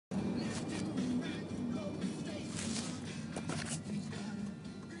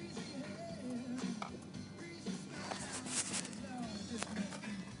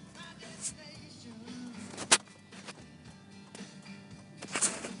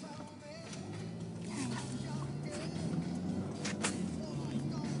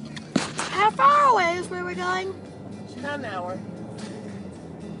Babe, where we're going? About an hour.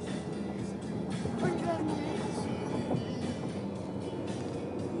 45 minutes.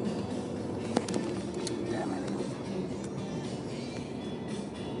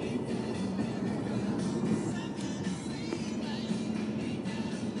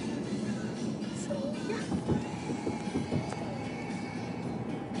 So, yeah.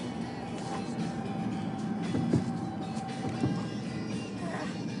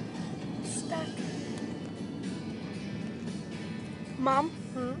 Stuck. Mom,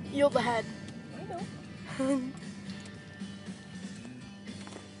 you're the head. I know. That'd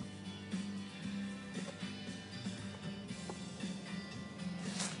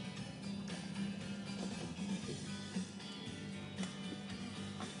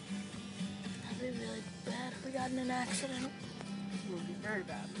be really bad if we got in an accident. It would be very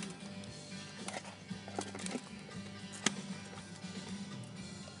bad.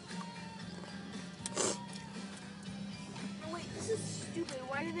 Wait, this is stupid.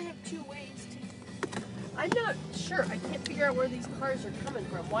 Why do they have two ways to... I'm not sure. I can't figure out where these cars are coming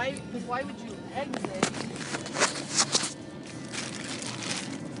from. Why? Because why would you exit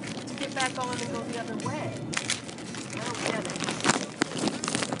to get back on and go the other way? I don't get it.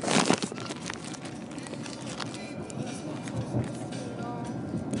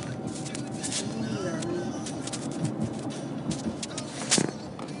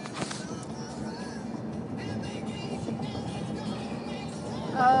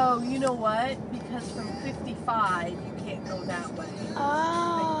 Oh, you know what? Because from 55, you can't go that way.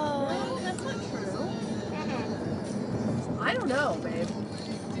 Oh. No, that's not true. I don't know, babe.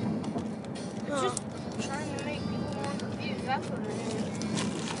 It's just trying to make people more confused. That's what it is.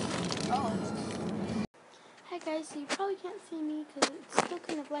 Oh. Hi guys, so you probably can't see me because it's still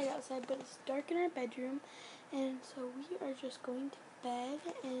kind of light outside, but it's dark in our bedroom. And so we are just going to bed,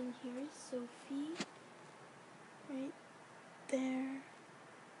 and here's Sophie right there.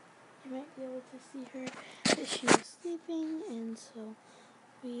 You might be able to see her, but she was sleeping, and so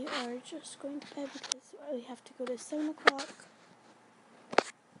we are just going to bed because we have to go to 7 o'clock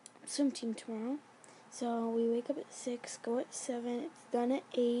swim team tomorrow. So we wake up at 6, go at 7, it's done at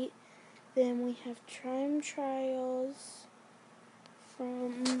 8. Then we have time trials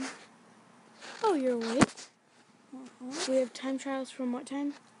from... Oh, you're awake? We have time trials from what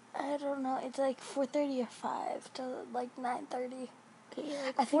time? I don't know. It's like 4:30 or 5 to like 9:30. Okay,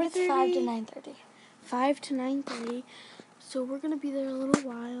 like I think it's 5 to 9:30. 5 to 9:30. So we're going to be there a little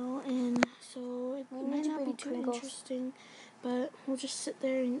while, and so it We might need to not be bring too Pringles. interesting, but we'll just sit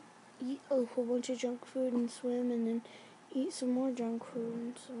there and eat a whole bunch of junk food and swim, and then eat some more junk food.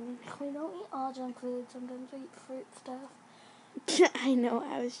 And so We don't eat all junk food. Sometimes we eat fruit stuff. I know,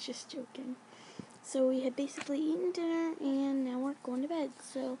 I was just joking. So we had basically eaten dinner, and now we're going to bed.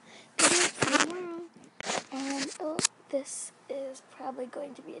 So good night, see you tomorrow. And this is probably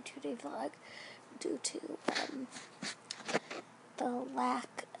going to be a 2-day vlog due to the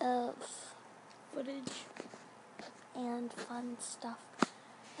lack of Footage. and fun stuff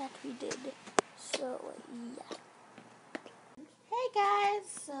that we did. So yeah. Hey guys,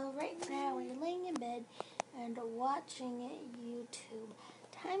 so right now we're laying in bed and watching YouTube.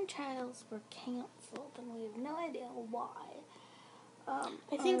 Time trials were canceled and we have no idea why.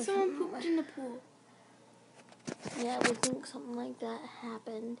 I think someone pooped in the pool. Yeah, we think something like that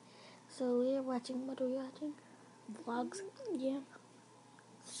happened. So we are watching, what are we watching? Vlogs? Yeah,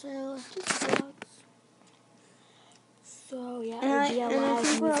 So, just vlogs. so yeah, And I DIYs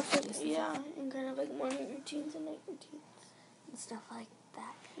think we're music also, videos yeah, and kind of like morning routines and night routines. and stuff like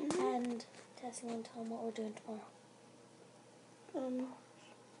that. Mm-hmm. And Tessie will tell them what we're doing tomorrow.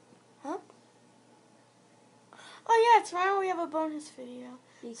 Huh? Oh yeah, tomorrow we have a bonus video.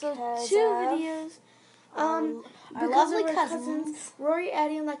 So Because 2 of, videos. our Because lovely of our cousins. Rory,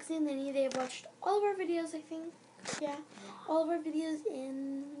 Addie, and Lexi, and Lenny, they have watched all of our videos, I think. Yeah, all of our videos,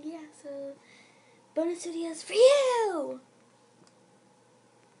 and yeah, so bonus videos for you!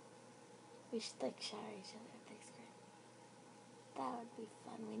 We should like shower each other at this grade. That would be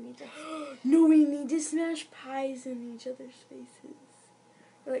fun. We need to. No, we need to smash pies in each other's faces.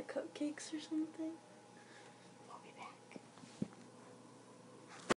 Or like cupcakes or something.